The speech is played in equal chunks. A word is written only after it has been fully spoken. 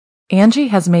Angie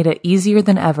has made it easier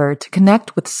than ever to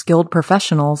connect with skilled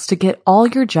professionals to get all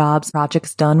your jobs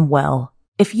projects done well.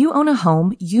 If you own a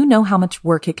home, you know how much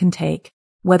work it can take,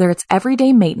 whether it's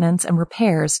everyday maintenance and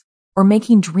repairs or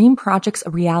making dream projects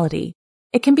a reality.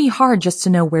 It can be hard just to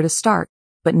know where to start,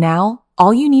 but now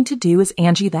all you need to do is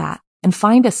Angie that and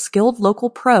find a skilled local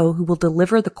pro who will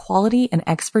deliver the quality and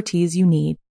expertise you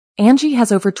need. Angie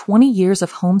has over 20 years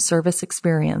of home service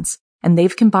experience, and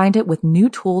they've combined it with new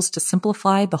tools to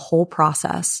simplify the whole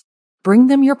process. Bring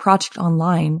them your project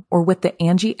online or with the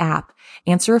Angie app,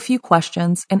 answer a few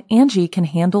questions, and Angie can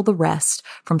handle the rest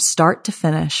from start to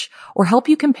finish or help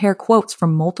you compare quotes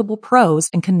from multiple pros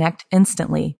and connect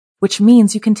instantly, which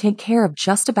means you can take care of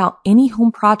just about any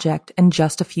home project in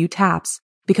just a few taps.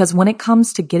 Because when it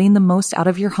comes to getting the most out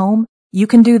of your home, you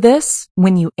can do this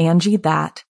when you Angie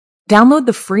that. Download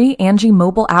the free Angie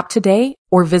mobile app today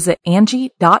or visit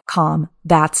Angie.com.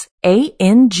 That's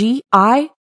ANGI.com.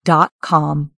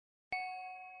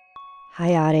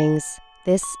 Hi, Ottings.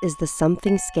 This is the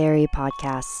Something Scary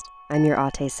podcast. I'm your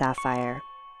Ate Sapphire.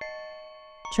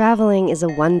 Traveling is a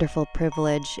wonderful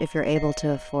privilege if you're able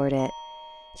to afford it.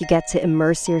 You get to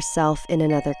immerse yourself in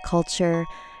another culture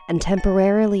and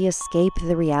temporarily escape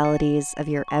the realities of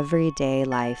your everyday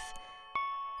life.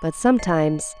 But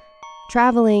sometimes,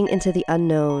 traveling into the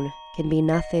unknown can be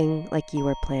nothing like you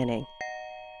were planning.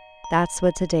 That's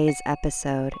what today's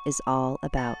episode is all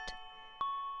about.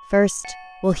 First,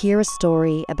 we'll hear a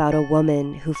story about a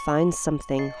woman who finds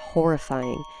something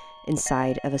horrifying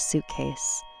inside of a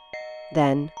suitcase.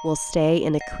 Then, we'll stay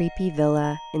in a creepy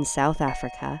villa in South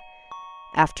Africa.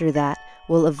 After that,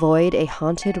 we'll avoid a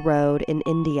haunted road in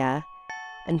India.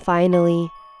 And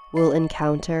finally, we'll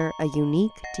encounter a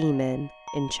unique demon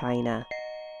in China.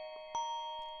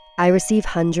 I receive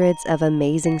hundreds of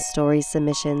amazing story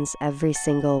submissions every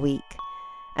single week.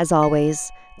 As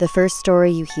always, the first story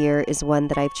you hear is one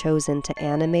that I've chosen to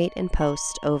animate and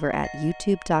post over at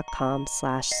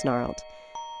youtube.com/snarled.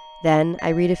 Then I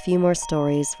read a few more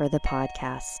stories for the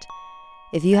podcast.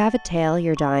 If you have a tale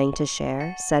you're dying to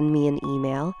share, send me an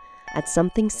email at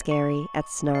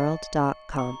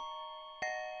somethingscary@snarled.com.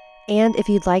 And if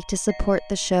you'd like to support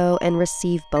the show and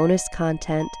receive bonus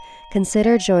content,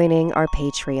 consider joining our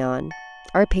Patreon.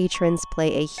 Our patrons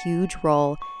play a huge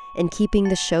role in keeping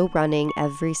the show running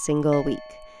every single week.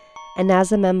 And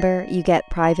as a member, you get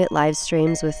private live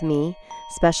streams with me,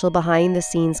 special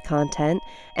behind-the-scenes content,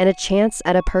 and a chance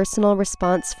at a personal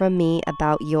response from me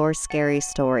about your scary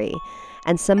story.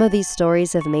 And some of these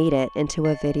stories have made it into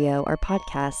a video or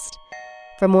podcast.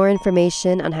 For more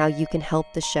information on how you can help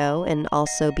the show and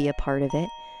also be a part of it,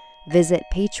 visit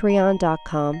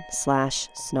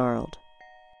patreon.com/snarled.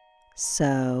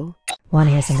 So, want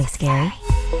to hear something scary?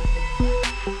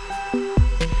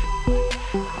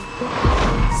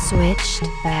 Switched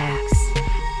bags.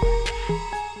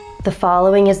 The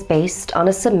following is based on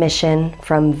a submission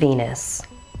from Venus.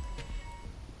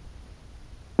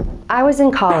 I was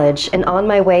in college and on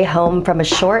my way home from a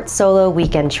short solo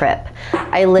weekend trip.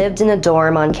 I lived in a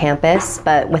dorm on campus,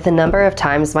 but with the number of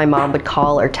times my mom would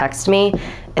call or text me,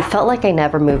 it felt like I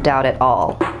never moved out at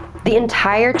all. The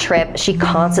entire trip, she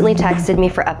constantly texted me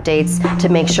for updates to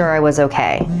make sure I was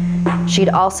okay. She'd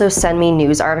also send me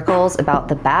news articles about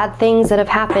the bad things that have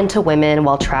happened to women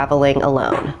while traveling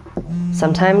alone.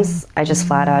 Sometimes I just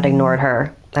flat out ignored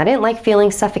her. I didn't like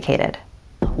feeling suffocated.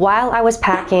 While I was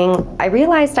packing, I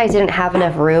realized I didn't have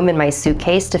enough room in my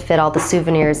suitcase to fit all the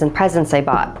souvenirs and presents I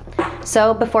bought.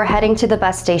 So before heading to the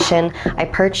bus station, I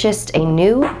purchased a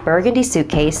new burgundy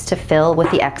suitcase to fill with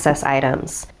the excess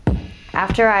items.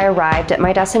 After I arrived at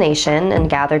my destination and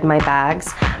gathered my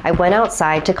bags, I went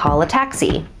outside to call a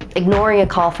taxi, ignoring a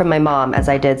call from my mom as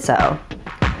I did so.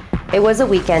 It was a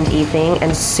weekend evening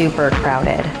and super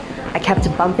crowded. I kept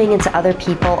bumping into other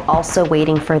people also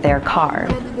waiting for their car.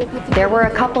 There were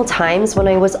a couple times when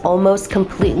I was almost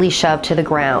completely shoved to the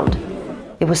ground.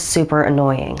 It was super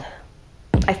annoying.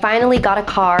 I finally got a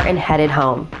car and headed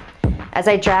home. As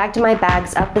I dragged my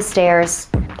bags up the stairs,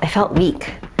 I felt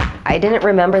weak. I didn't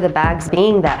remember the bags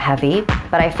being that heavy,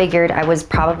 but I figured I was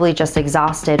probably just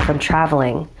exhausted from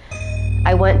traveling.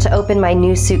 I went to open my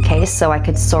new suitcase so I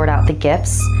could sort out the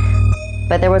gifts,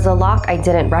 but there was a lock I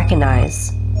didn't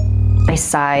recognize. I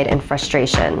sighed in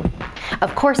frustration.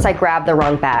 Of course I grabbed the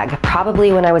wrong bag,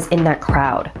 probably when I was in that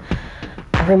crowd.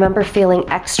 I remember feeling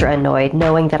extra annoyed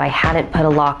knowing that I hadn't put a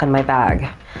lock on my bag.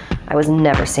 I was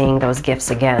never seeing those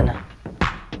gifts again.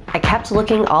 I kept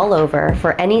looking all over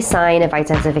for any sign of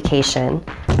identification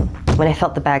when I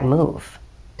felt the bag move.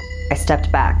 I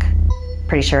stepped back.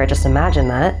 Pretty sure I just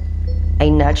imagined that. I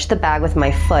nudged the bag with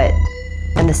my foot,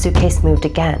 and the suitcase moved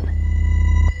again.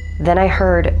 Then I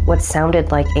heard what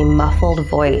sounded like a muffled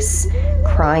voice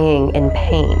crying in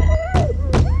pain.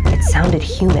 It sounded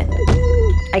human.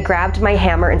 I grabbed my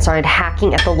hammer and started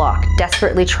hacking at the lock,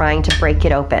 desperately trying to break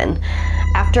it open.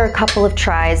 After a couple of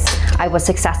tries, I was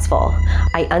successful.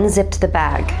 I unzipped the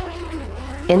bag.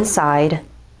 Inside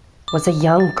was a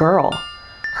young girl,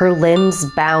 her limbs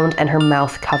bound and her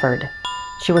mouth covered.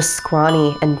 She was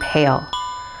scrawny and pale.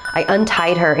 I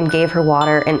untied her and gave her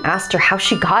water and asked her how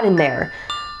she got in there,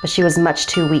 but she was much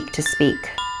too weak to speak.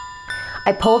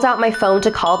 I pulled out my phone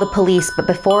to call the police, but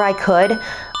before I could,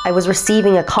 I was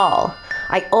receiving a call.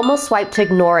 I almost swiped to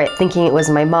ignore it, thinking it was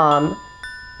my mom,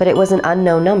 but it was an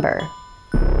unknown number.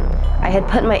 I had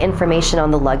put my information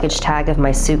on the luggage tag of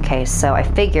my suitcase, so I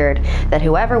figured that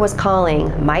whoever was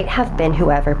calling might have been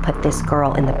whoever put this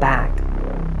girl in the bag.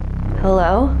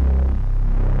 Hello?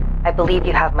 I believe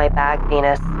you have my bag,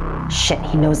 Venus. Shit,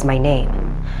 he knows my name.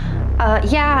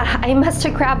 Yeah, I must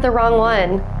have grabbed the wrong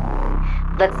one.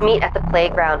 Let's meet at the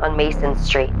playground on Mason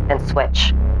Street and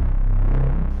switch.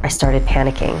 I started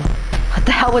panicking. What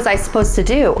the hell was I supposed to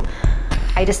do?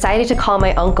 I decided to call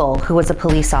my uncle, who was a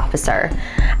police officer.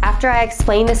 After I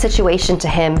explained the situation to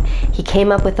him, he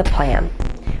came up with a plan.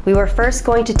 We were first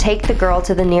going to take the girl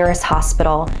to the nearest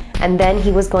hospital, and then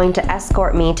he was going to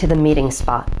escort me to the meeting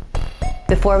spot.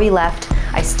 Before we left,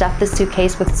 I stuffed the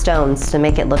suitcase with stones to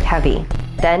make it look heavy.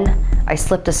 Then, I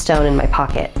slipped a stone in my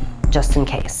pocket, just in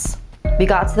case. We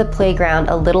got to the playground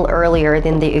a little earlier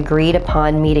than the agreed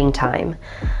upon meeting time.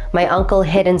 My uncle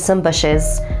hid in some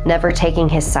bushes, never taking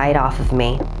his sight off of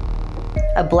me.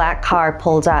 A black car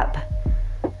pulled up.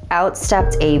 Out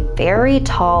stepped a very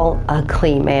tall,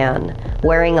 ugly man,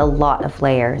 wearing a lot of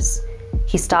layers.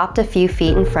 He stopped a few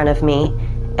feet in front of me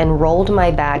and rolled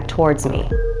my bag towards me.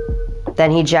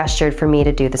 Then he gestured for me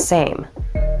to do the same.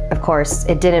 Of course,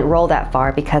 it didn't roll that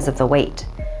far because of the weight.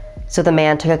 So the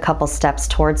man took a couple steps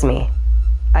towards me.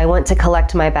 I went to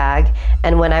collect my bag,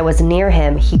 and when I was near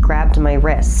him, he grabbed my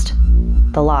wrist.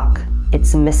 The lock,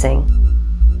 it's missing.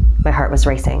 My heart was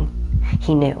racing.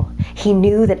 He knew. He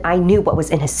knew that I knew what was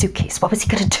in his suitcase. What was he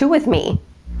gonna do with me?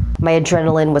 My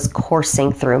adrenaline was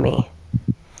coursing through me.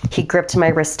 He gripped my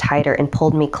wrist tighter and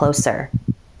pulled me closer.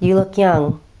 You look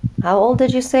young. How old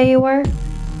did you say you were?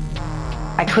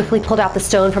 I quickly pulled out the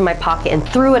stone from my pocket and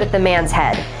threw it at the man's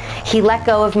head. He let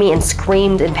go of me and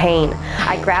screamed in pain.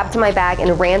 I grabbed my bag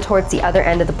and ran towards the other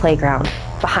end of the playground.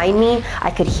 Behind me, I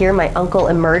could hear my uncle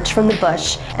emerge from the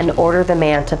bush and order the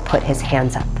man to put his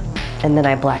hands up. And then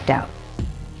I blacked out.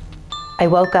 I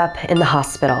woke up in the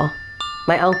hospital.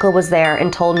 My uncle was there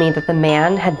and told me that the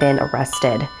man had been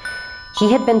arrested.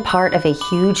 He had been part of a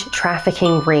huge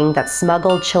trafficking ring that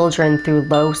smuggled children through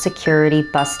low-security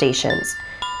bus stations.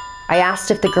 I asked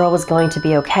if the girl was going to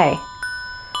be okay.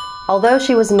 Although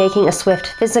she was making a swift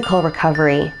physical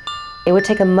recovery, it would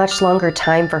take a much longer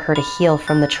time for her to heal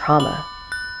from the trauma.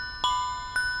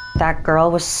 That girl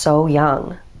was so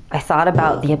young. I thought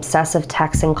about the obsessive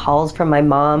texts and calls from my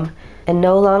mom and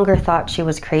no longer thought she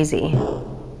was crazy.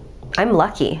 I'm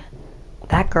lucky.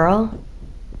 That girl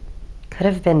could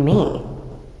have been me.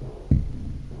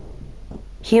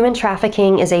 Human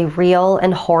trafficking is a real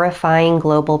and horrifying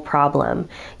global problem.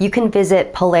 You can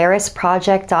visit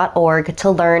polarisproject.org to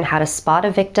learn how to spot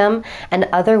a victim and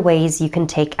other ways you can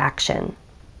take action.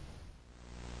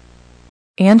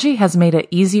 Angie has made it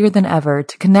easier than ever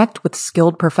to connect with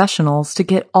skilled professionals to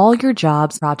get all your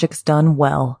jobs projects done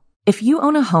well. If you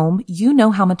own a home, you know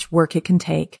how much work it can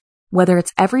take, whether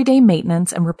it's everyday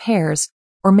maintenance and repairs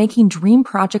or making dream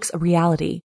projects a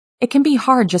reality. It can be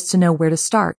hard just to know where to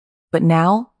start. But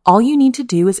now, all you need to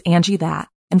do is Angie that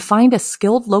and find a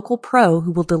skilled local pro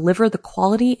who will deliver the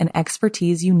quality and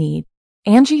expertise you need.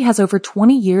 Angie has over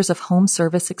 20 years of home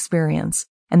service experience,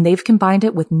 and they've combined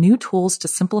it with new tools to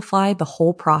simplify the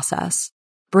whole process.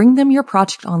 Bring them your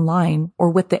project online or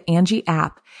with the Angie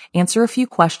app, answer a few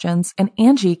questions, and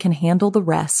Angie can handle the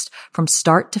rest from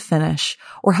start to finish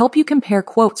or help you compare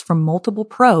quotes from multiple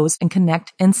pros and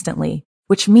connect instantly,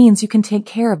 which means you can take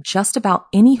care of just about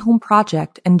any home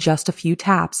project in just a few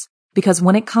taps. Because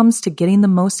when it comes to getting the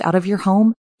most out of your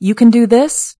home, you can do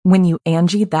this when you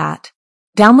Angie that.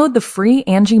 Download the free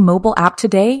Angie mobile app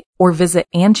today or visit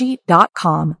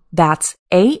Angie.com. That's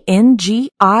ANGI.com.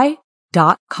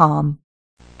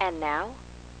 And now,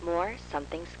 more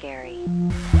something scary.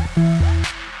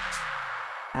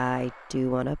 I do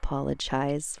want to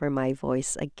apologize for my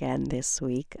voice again this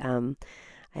week. I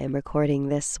am recording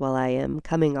this while I am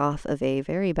coming off of a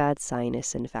very bad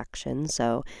sinus infection,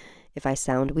 so if I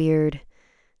sound weird,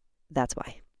 that's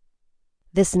why.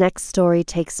 This next story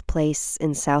takes place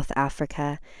in South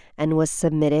Africa and was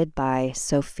submitted by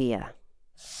Sophia.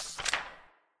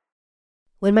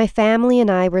 When my family and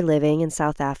I were living in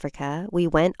South Africa, we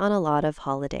went on a lot of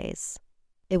holidays.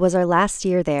 It was our last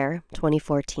year there,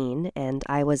 2014, and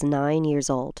I was 9 years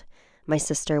old. My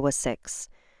sister was 6.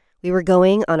 We were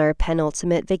going on our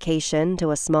penultimate vacation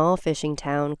to a small fishing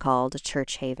town called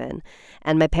Church Haven,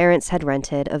 and my parents had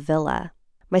rented a villa.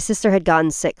 My sister had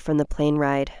gotten sick from the plane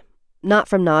ride. Not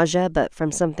from nausea, but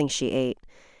from something she ate.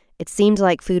 It seemed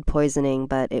like food poisoning,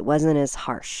 but it wasn't as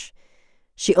harsh.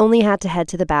 She only had to head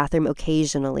to the bathroom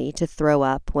occasionally to throw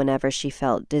up whenever she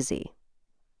felt dizzy.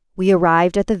 We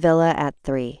arrived at the villa at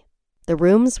 3. The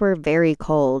rooms were very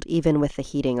cold, even with the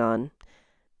heating on.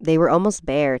 They were almost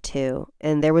bare, too,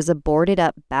 and there was a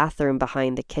boarded-up bathroom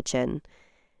behind the kitchen.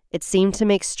 It seemed to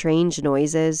make strange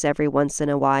noises every once in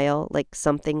a while, like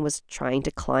something was trying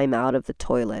to climb out of the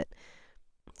toilet.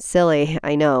 Silly,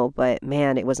 I know, but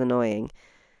man, it was annoying.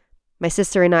 My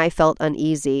sister and I felt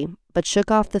uneasy, but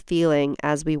shook off the feeling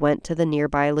as we went to the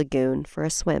nearby lagoon for a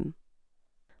swim.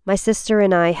 My sister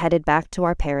and I headed back to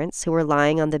our parents, who were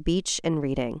lying on the beach and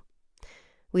reading.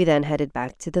 We then headed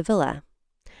back to the villa.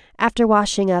 After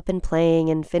washing up and playing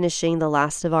and finishing the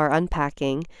last of our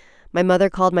unpacking, my mother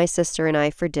called my sister and I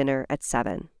for dinner at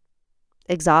 7.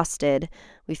 Exhausted,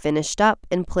 we finished up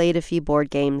and played a few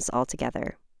board games all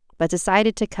together, but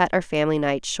decided to cut our family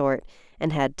night short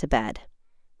and head to bed.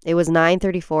 It was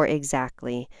 9:34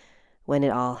 exactly when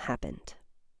it all happened.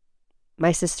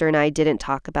 My sister and I didn't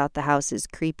talk about the house's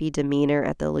creepy demeanor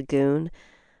at the lagoon,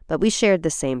 but we shared the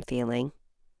same feeling.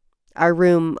 Our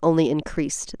room only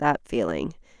increased that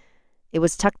feeling. It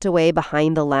was tucked away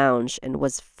behind the lounge and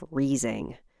was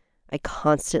freezing. I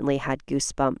constantly had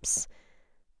goosebumps.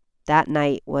 That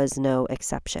night was no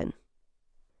exception.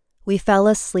 We fell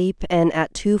asleep, and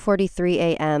at 2:43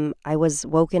 a.m., I was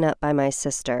woken up by my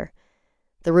sister.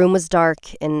 The room was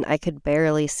dark, and I could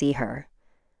barely see her.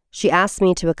 She asked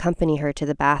me to accompany her to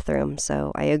the bathroom,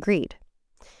 so I agreed.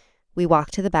 We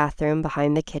walked to the bathroom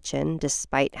behind the kitchen,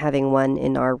 despite having one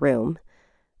in our room.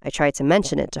 I tried to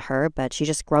mention it to her, but she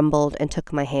just grumbled and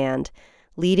took my hand,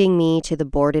 leading me to the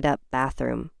boarded-up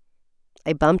bathroom.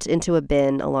 I bumped into a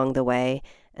bin along the way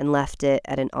and left it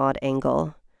at an odd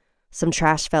angle. Some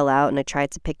trash fell out, and I tried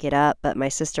to pick it up, but my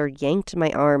sister yanked my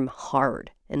arm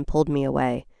hard and pulled me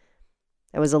away.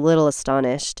 I was a little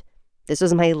astonished. This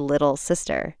was my little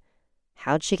sister.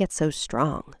 How'd she get so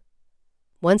strong?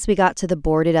 Once we got to the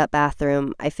boarded-up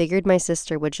bathroom, I figured my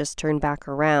sister would just turn back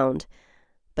around,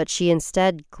 but she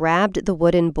instead grabbed the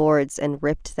wooden boards and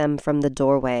ripped them from the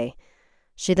doorway.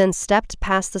 She then stepped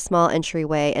past the small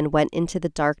entryway and went into the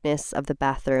darkness of the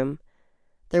bathroom.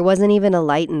 There wasn't even a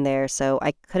light in there, so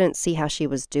I couldn't see how she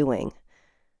was doing.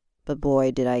 But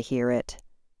boy, did I hear it.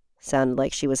 Sounded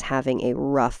like she was having a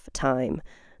rough time.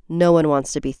 No one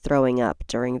wants to be throwing up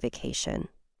during vacation.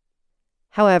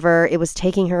 However, it was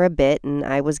taking her a bit and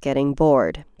I was getting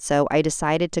bored, so I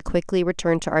decided to quickly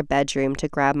return to our bedroom to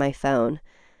grab my phone.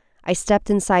 I stepped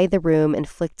inside the room and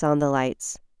flicked on the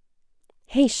lights.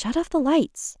 "Hey, shut off the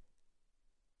lights."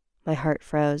 My heart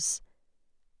froze.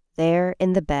 There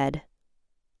in the bed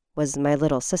was my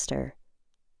little sister,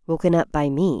 woken up by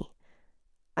me.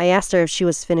 I asked her if she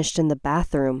was finished in the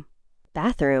bathroom.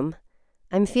 "Bathroom?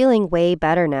 I'm feeling way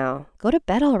better now. Go to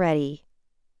bed already."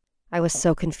 I was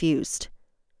so confused.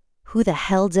 Who the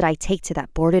hell did I take to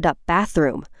that boarded-up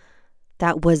bathroom?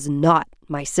 That was not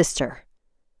my sister.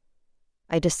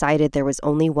 I decided there was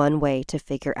only one way to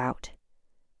figure out.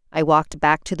 I walked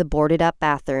back to the boarded-up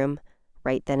bathroom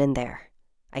right then and there.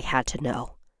 I had to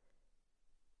know.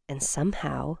 And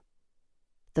somehow,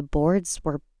 the boards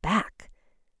were back,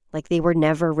 like they were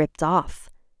never ripped off.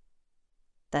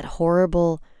 That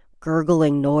horrible,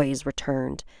 gurgling noise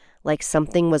returned, like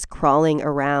something was crawling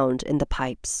around in the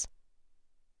pipes.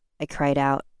 I cried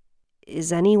out,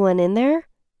 "Is anyone in there?"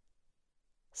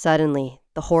 Suddenly,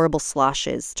 the horrible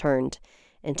sloshes turned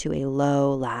into a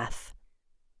low laugh,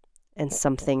 and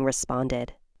something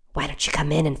responded. "Why don't you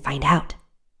come in and find out?"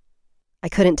 I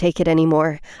couldn't take it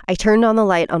anymore. I turned on the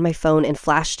light on my phone and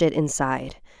flashed it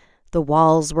inside. The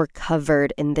walls were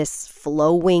covered in this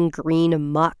flowing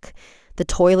green muck. The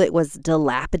toilet was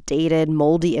dilapidated,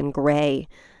 moldy, and gray.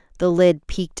 The lid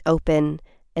peeked open,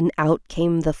 and out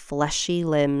came the fleshy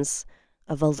limbs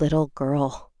of a little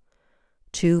girl.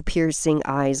 2 piercing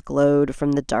eyes glowed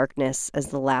from the darkness as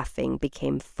the laughing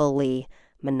became fully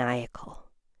maniacal.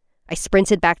 I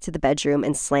sprinted back to the bedroom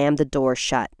and slammed the door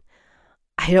shut.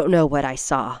 I don't know what I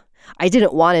saw. I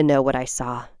didn't want to know what I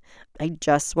saw. I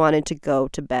just wanted to go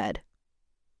to bed.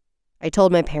 I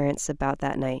told my parents about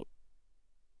that night.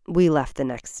 We left the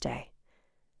next day.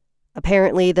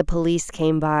 Apparently, the police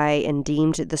came by and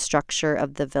deemed the structure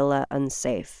of the villa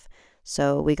unsafe,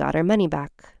 so we got our money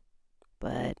back.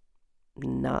 but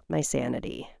not my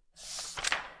sanity.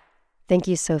 Thank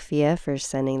you, Sophia, for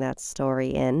sending that story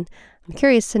in. I'm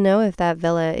curious to know if that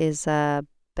villa is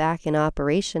back and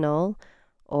operational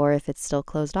or if it's still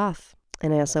closed off.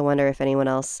 And I also wonder if anyone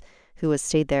else who has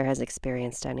stayed there has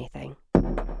experienced anything.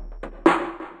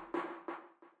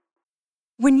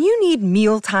 When you need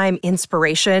mealtime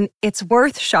inspiration, it's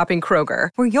worth shopping Kroger,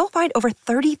 where you'll find over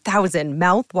 30,000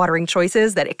 mouth-watering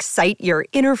choices that excite your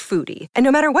inner foodie. And no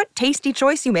matter what tasty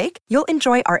choice you make, you'll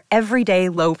enjoy our everyday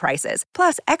low prices,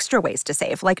 plus extra ways to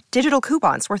save, like digital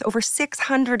coupons worth over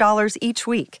 $600 each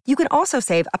week. You can also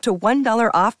save up to $1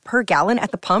 off per gallon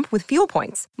at the pump with fuel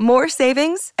points. More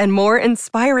savings and more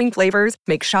inspiring flavors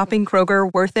make shopping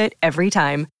Kroger worth it every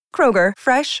time. Kroger,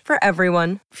 fresh for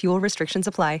everyone. Fuel restrictions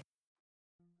apply.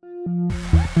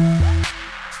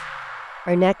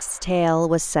 Our next tale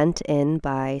was sent in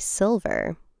by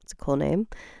Silver. It's a cool name.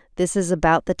 This is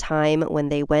about the time when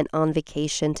they went on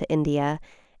vacation to India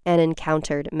and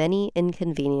encountered many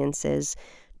inconveniences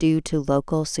due to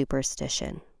local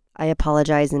superstition. I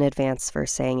apologize in advance for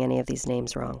saying any of these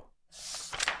names wrong.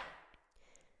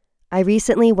 I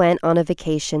recently went on a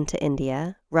vacation to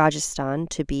India, Rajasthan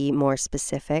to be more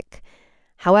specific.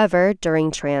 However,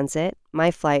 during transit, my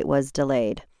flight was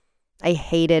delayed. I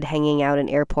hated hanging out in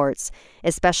airports,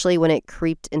 especially when it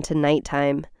creeped into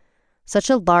nighttime. Such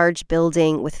a large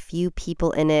building with few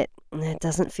people in it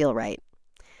doesn't feel right.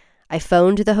 I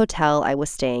phoned the hotel I was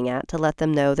staying at to let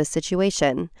them know the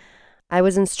situation. I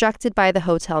was instructed by the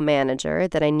hotel manager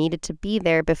that I needed to be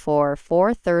there before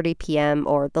 4:30 p.m.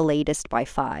 or the latest by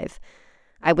 5.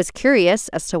 I was curious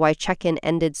as to why check-in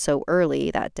ended so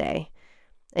early that day.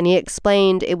 And he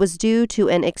explained it was due to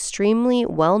an extremely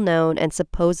well-known and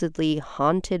supposedly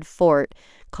haunted fort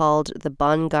called the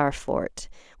Bangar Fort,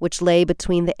 which lay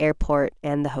between the airport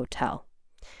and the hotel.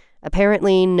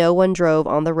 Apparently, no one drove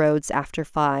on the roads after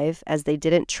 5, as they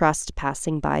didn't trust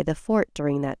passing by the fort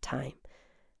during that time.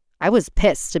 I was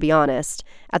pissed, to be honest,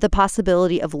 at the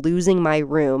possibility of losing my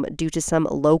room due to some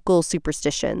local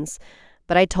superstitions,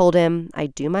 but I told him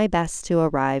I'd do my best to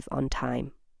arrive on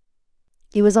time.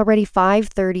 It was already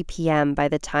 5:30 p.m. by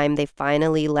the time they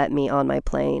finally let me on my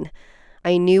plane.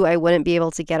 I knew I wouldn't be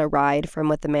able to get a ride from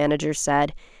what the manager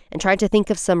said and tried to think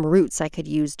of some routes I could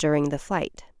use during the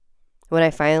flight. When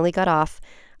I finally got off,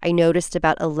 I noticed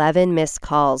about 11 missed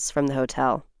calls from the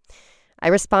hotel. I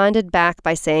responded back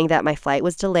by saying that my flight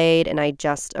was delayed and I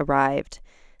just arrived.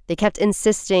 They kept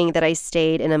insisting that I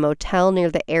stayed in a motel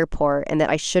near the airport and that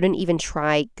I shouldn't even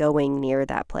try going near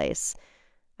that place.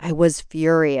 I was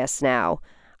furious now.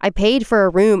 I paid for a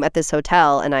room at this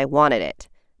hotel and I wanted it,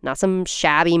 not some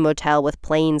shabby motel with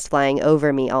planes flying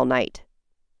over me all night.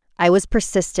 I was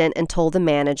persistent and told the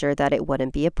manager that it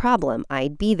wouldn't be a problem.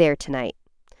 I'd be there tonight.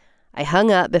 I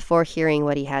hung up before hearing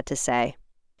what he had to say.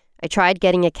 I tried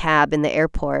getting a cab in the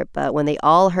airport, but when they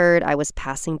all heard I was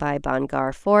passing by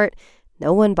Bangar Fort,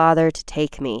 no one bothered to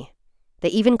take me. They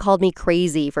even called me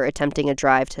crazy for attempting a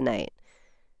drive tonight.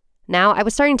 Now, I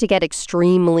was starting to get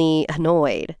extremely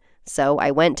annoyed, so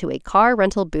I went to a car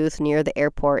rental booth near the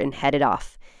airport and headed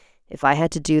off. If I had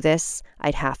to do this,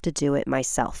 I'd have to do it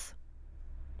myself.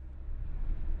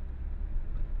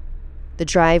 The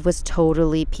drive was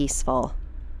totally peaceful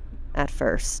at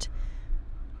first.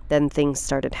 Then things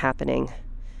started happening.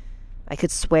 I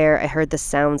could swear I heard the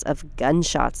sounds of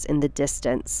gunshots in the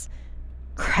distance.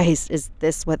 Christ, is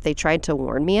this what they tried to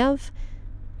warn me of?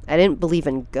 I didn't believe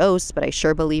in ghosts, but I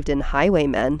sure believed in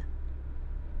highwaymen.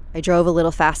 I drove a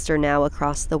little faster now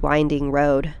across the winding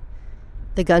road.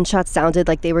 The gunshots sounded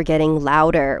like they were getting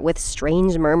louder, with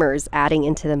strange murmurs adding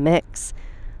into the mix,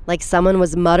 like someone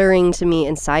was muttering to me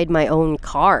inside my own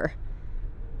car.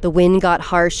 The wind got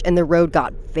harsh and the road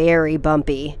got very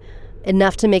bumpy,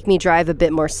 enough to make me drive a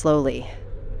bit more slowly.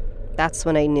 That's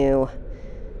when I knew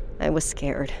I was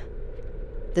scared.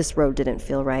 This road didn't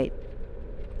feel right.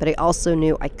 But I also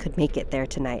knew I could make it there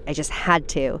tonight. I just had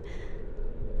to.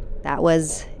 That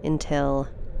was until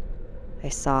I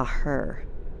saw her.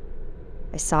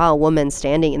 I saw a woman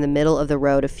standing in the middle of the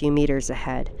road a few meters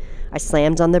ahead. I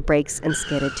slammed on the brakes and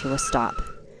skidded to a stop.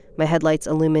 My headlights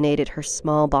illuminated her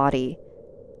small body.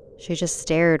 She just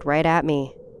stared right at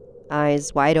me,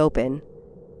 eyes wide open.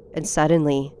 And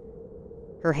suddenly,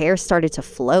 her hair started to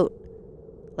float,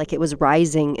 like it was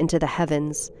rising into the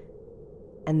heavens.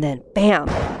 And then, bam!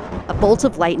 A bolt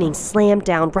of lightning slammed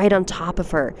down right on top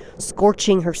of her,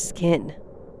 scorching her skin.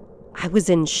 I was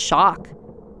in shock,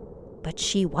 but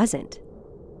she wasn't.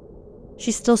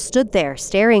 She still stood there,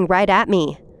 staring right at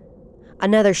me.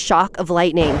 Another shock of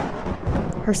lightning.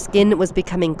 Her skin was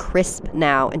becoming crisp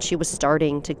now, and she was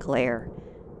starting to glare.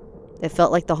 It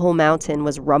felt like the whole mountain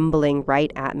was rumbling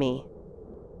right at me.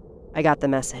 I got the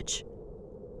message.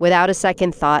 Without a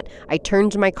second thought, I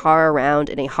turned my car around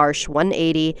in a harsh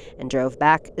 180 and drove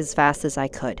back as fast as I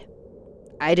could.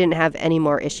 I didn't have any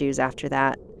more issues after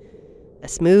that. A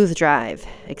smooth drive,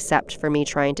 except for me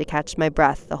trying to catch my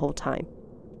breath the whole time.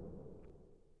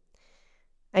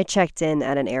 I checked in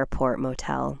at an airport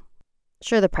motel.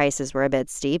 Sure, the prices were a bit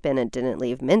steep and it didn't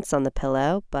leave mints on the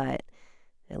pillow, but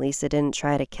at least it didn't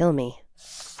try to kill me.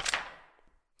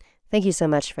 Thank you so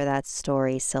much for that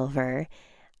story, Silver.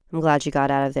 I'm glad you got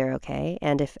out of there okay.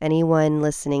 And if anyone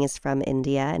listening is from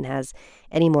India and has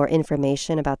any more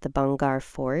information about the Bangar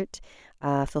fort,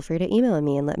 feel free to email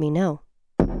me and let me know.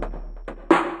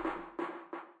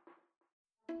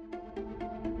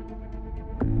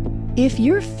 If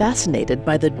you're fascinated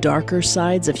by the darker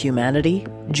sides of humanity,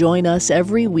 join us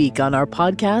every week on our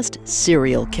podcast,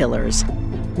 Serial Killers,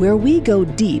 where we go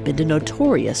deep into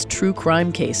notorious true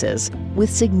crime cases. With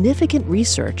significant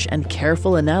research and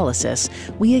careful analysis,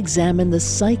 we examine the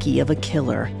psyche of a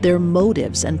killer, their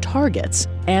motives and targets,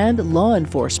 and law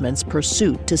enforcement's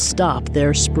pursuit to stop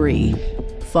their spree.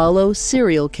 Follow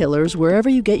Serial Killers wherever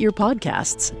you get your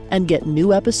podcasts and get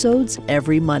new episodes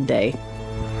every Monday.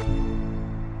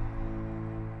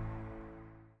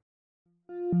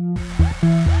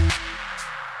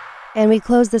 And we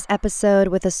close this episode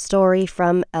with a story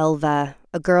from Elva,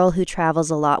 a girl who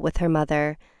travels a lot with her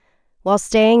mother. While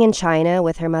staying in China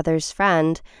with her mother's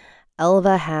friend,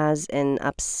 Elva has an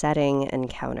upsetting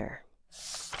encounter.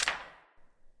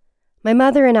 My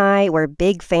mother and I were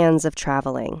big fans of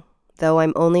traveling. Though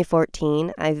I'm only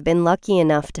 14, I've been lucky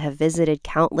enough to have visited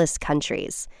countless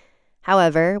countries.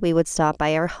 However, we would stop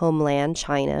by our homeland,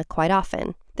 China, quite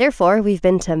often. Therefore, we've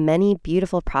been to many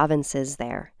beautiful provinces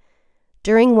there.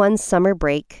 During one summer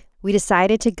break, we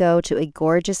decided to go to a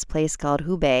gorgeous place called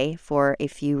Hubei for a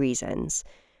few reasons.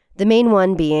 The main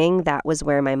one being that was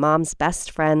where my mom's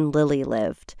best friend Lily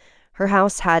lived. Her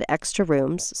house had extra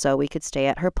rooms, so we could stay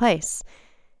at her place.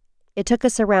 It took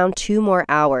us around 2 more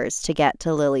hours to get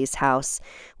to Lily's house,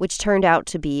 which turned out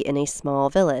to be in a small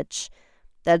village.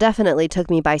 That definitely took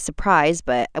me by surprise,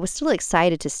 but I was still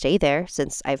excited to stay there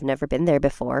since I've never been there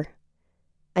before.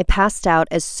 I passed out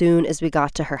as soon as we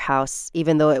got to her house,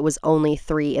 even though it was only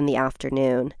 3 in the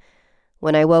afternoon.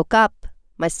 When I woke up,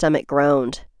 my stomach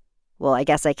groaned. Well, I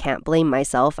guess I can't blame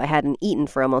myself. I hadn't eaten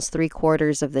for almost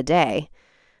 3/4 of the day.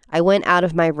 I went out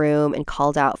of my room and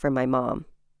called out for my mom.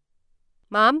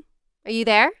 "Mom, are you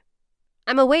there?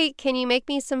 I'm awake. Can you make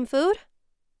me some food?"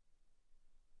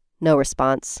 No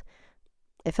response.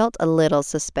 I felt a little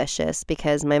suspicious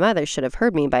because my mother should have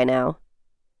heard me by now.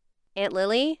 "Aunt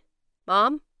Lily?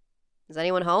 Mom? Is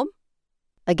anyone home?"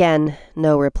 Again,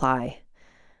 no reply.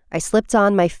 I slipped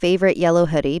on my favorite yellow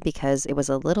hoodie because it was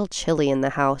a little chilly in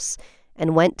the house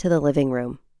and went to the living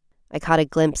room. I caught a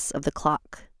glimpse of the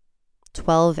clock.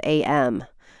 12 a.m.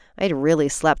 I'd really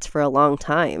slept for a long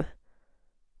time.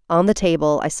 On the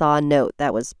table, I saw a note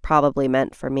that was probably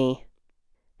meant for me.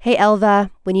 "Hey,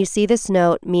 Elva, when you see this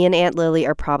note, me and Aunt Lily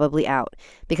are probably out.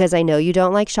 Because I know you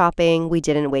don't like shopping, we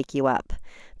didn't wake you up.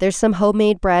 There's some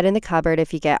homemade bread in the cupboard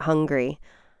if you get hungry.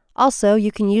 Also,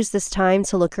 you can use this time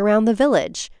to look around the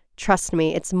village. Trust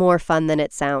me, it's more fun than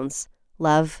it sounds.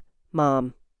 Love,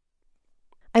 Mom."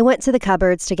 I went to the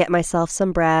cupboards to get myself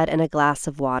some bread and a glass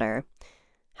of water.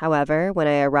 However, when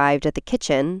I arrived at the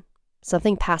kitchen,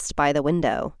 something passed by the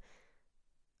window.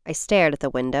 I stared at the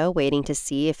window, waiting to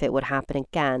see if it would happen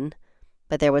again,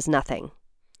 but there was nothing.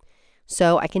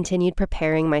 So I continued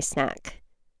preparing my snack.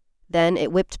 Then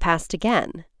it whipped past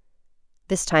again.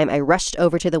 This time I rushed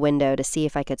over to the window to see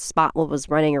if I could spot what was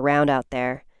running around out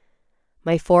there.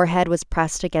 My forehead was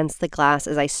pressed against the glass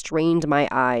as I strained my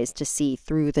eyes to see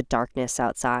through the darkness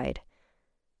outside.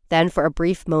 Then, for a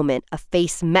brief moment, a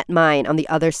face met mine on the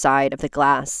other side of the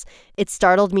glass. It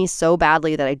startled me so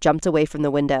badly that I jumped away from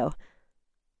the window.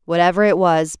 Whatever it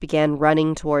was began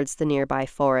running towards the nearby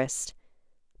forest.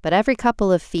 But every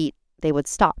couple of feet, they would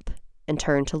stop and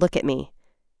turn to look at me,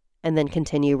 and then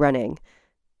continue running.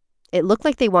 It looked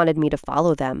like they wanted me to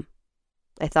follow them.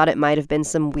 I thought it might have been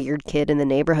some weird kid in the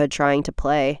neighborhood trying to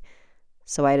play,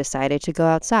 so I decided to go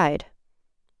outside.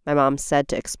 My mom said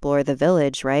to explore the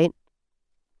village, right?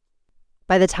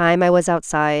 By the time I was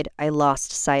outside, I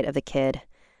lost sight of the kid.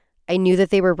 I knew that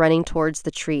they were running towards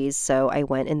the trees, so I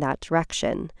went in that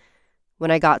direction.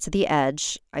 When I got to the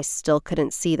edge, I still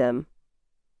couldn't see them.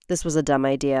 This was a dumb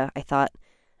idea, I thought.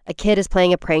 A kid is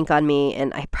playing a prank on me,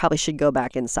 and I probably should go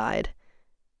back inside.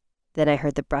 Then I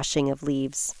heard the brushing of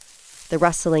leaves. The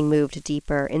rustling moved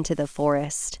deeper into the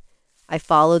forest. I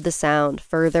followed the sound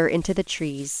further into the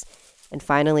trees and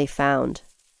finally found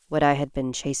what I had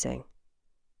been chasing.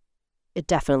 It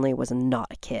definitely was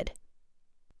not a kid.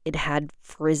 It had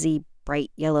frizzy, bright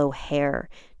yellow hair,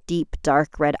 deep,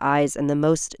 dark red eyes, and the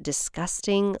most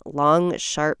disgusting, long,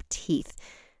 sharp teeth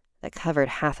that covered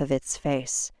half of its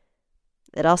face.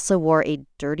 It also wore a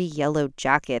dirty yellow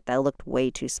jacket that looked way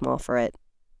too small for it.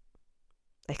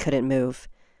 I couldn't move.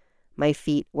 My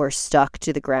feet were stuck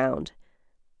to the ground.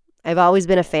 I've always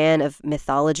been a fan of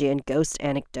mythology and ghost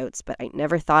anecdotes, but I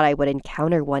never thought I would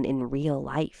encounter one in real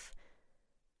life.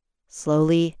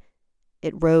 Slowly,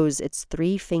 it rose its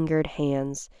 3-fingered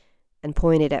hands and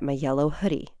pointed at my yellow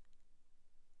hoodie.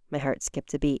 My heart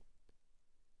skipped a beat.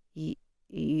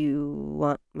 You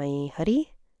want my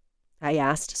hoodie? I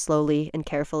asked slowly and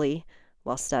carefully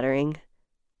while stuttering.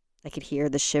 I could hear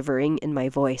the shivering in my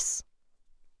voice.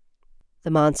 The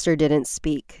monster didn't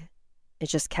speak. It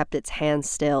just kept its hand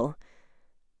still.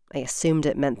 I assumed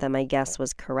it meant that my guess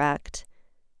was correct.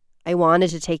 I wanted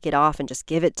to take it off and just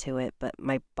give it to it, but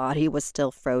my body was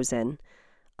still frozen,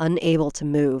 unable to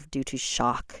move due to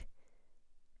shock.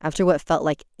 After what felt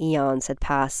like eons had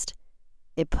passed,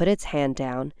 it put its hand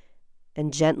down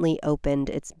and gently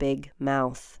opened its big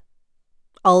mouth.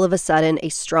 All of a sudden, a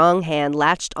strong hand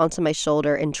latched onto my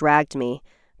shoulder and dragged me,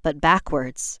 but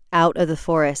backwards, out of the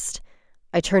forest.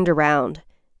 I turned around.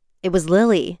 It was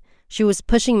Lily. She was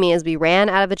pushing me as we ran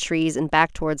out of the trees and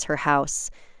back towards her house.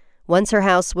 Once her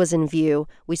house was in view,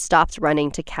 we stopped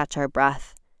running to catch our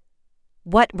breath.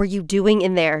 What were you doing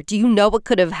in there? Do you know what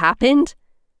could have happened?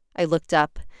 I looked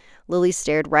up. Lily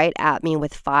stared right at me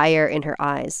with fire in her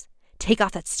eyes. Take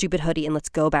off that stupid hoodie and let's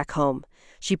go back home.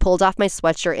 She pulled off my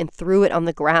sweatshirt and threw it on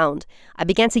the ground. I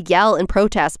began to yell and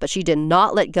protest, but she did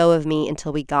not let go of me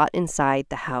until we got inside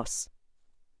the house.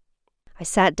 I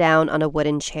sat down on a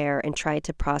wooden chair and tried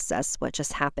to process what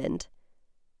just happened.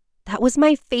 That was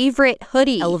my favorite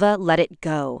hoodie. Elva, let it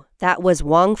go. That was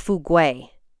Wang Fu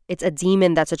Gui. It's a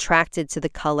demon that's attracted to the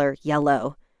color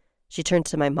yellow. She turned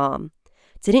to my mom.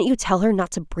 Didn't you tell her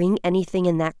not to bring anything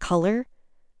in that color?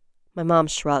 My mom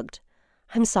shrugged.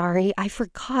 I'm sorry, I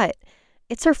forgot.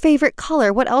 It's her favorite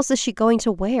color. What else is she going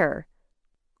to wear?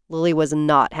 Lily was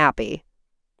not happy.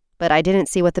 But I didn't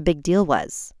see what the big deal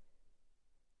was.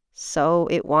 So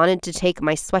it wanted to take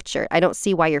my sweatshirt. I don't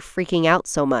see why you're freaking out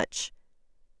so much.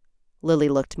 Lily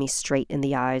looked me straight in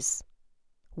the eyes.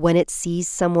 When it sees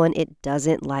someone it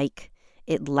doesn't like,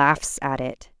 it laughs at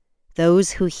it.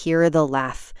 Those who hear the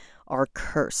laugh are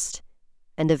cursed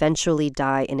and eventually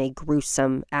die in a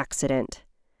gruesome accident.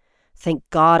 Thank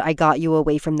God I got you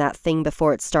away from that thing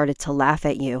before it started to laugh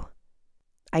at you.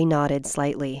 I nodded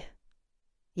slightly.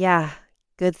 Yeah,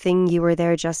 good thing you were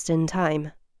there just in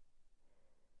time.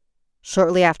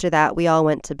 Shortly after that, we all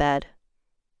went to bed.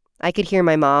 I could hear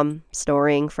my mom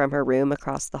snoring from her room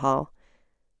across the hall.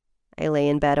 I lay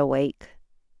in bed awake,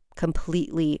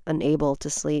 completely unable to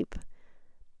sleep.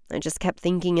 I just kept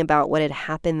thinking about what had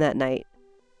happened that night,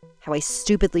 how I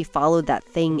stupidly followed that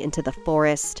thing into the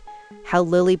forest, how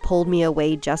Lily pulled me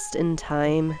away just in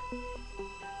time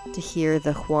to hear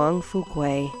the Huang Fu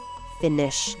Gui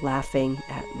finish laughing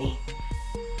at me.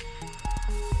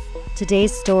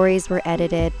 Today's stories were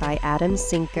edited by Adam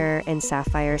Sinker and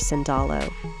Sapphire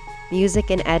Sindalo. Music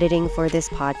and editing for this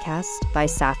podcast by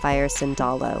Sapphire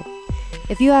Sindalo.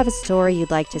 If you have a story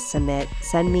you'd like to submit,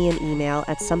 send me an email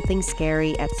at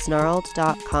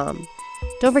somethingscary@snarled.com.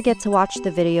 Don't forget to watch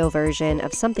the video version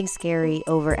of Something Scary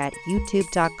over at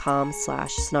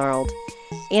youtube.com/snarled.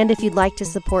 And if you'd like to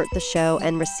support the show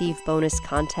and receive bonus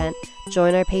content,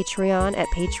 join our Patreon at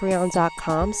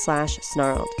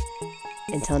patreon.com/snarled.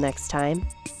 Until next time,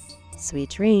 sweet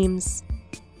dreams.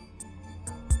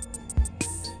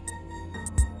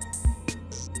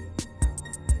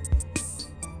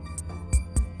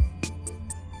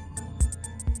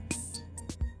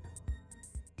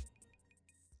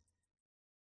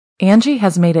 Angie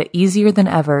has made it easier than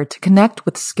ever to connect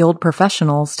with skilled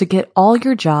professionals to get all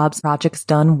your jobs projects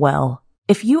done well.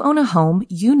 If you own a home,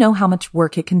 you know how much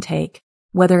work it can take,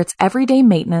 whether it's everyday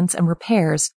maintenance and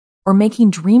repairs or making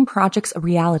dream projects a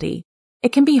reality.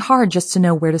 It can be hard just to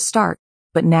know where to start,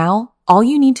 but now all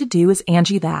you need to do is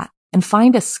Angie that and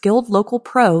find a skilled local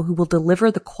pro who will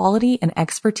deliver the quality and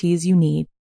expertise you need.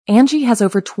 Angie has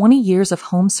over 20 years of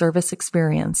home service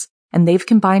experience, and they've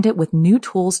combined it with new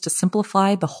tools to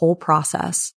simplify the whole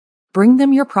process. Bring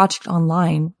them your project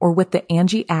online or with the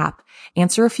Angie app,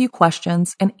 answer a few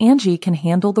questions, and Angie can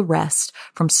handle the rest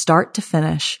from start to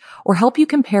finish or help you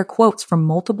compare quotes from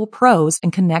multiple pros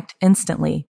and connect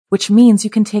instantly, which means you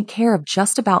can take care of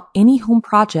just about any home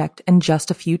project in just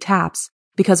a few taps.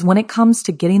 Because when it comes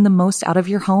to getting the most out of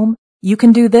your home, you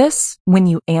can do this when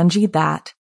you Angie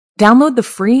that. Download the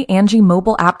free Angie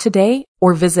mobile app today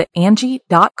or visit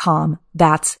Angie.com.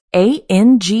 That's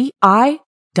ANGI.com.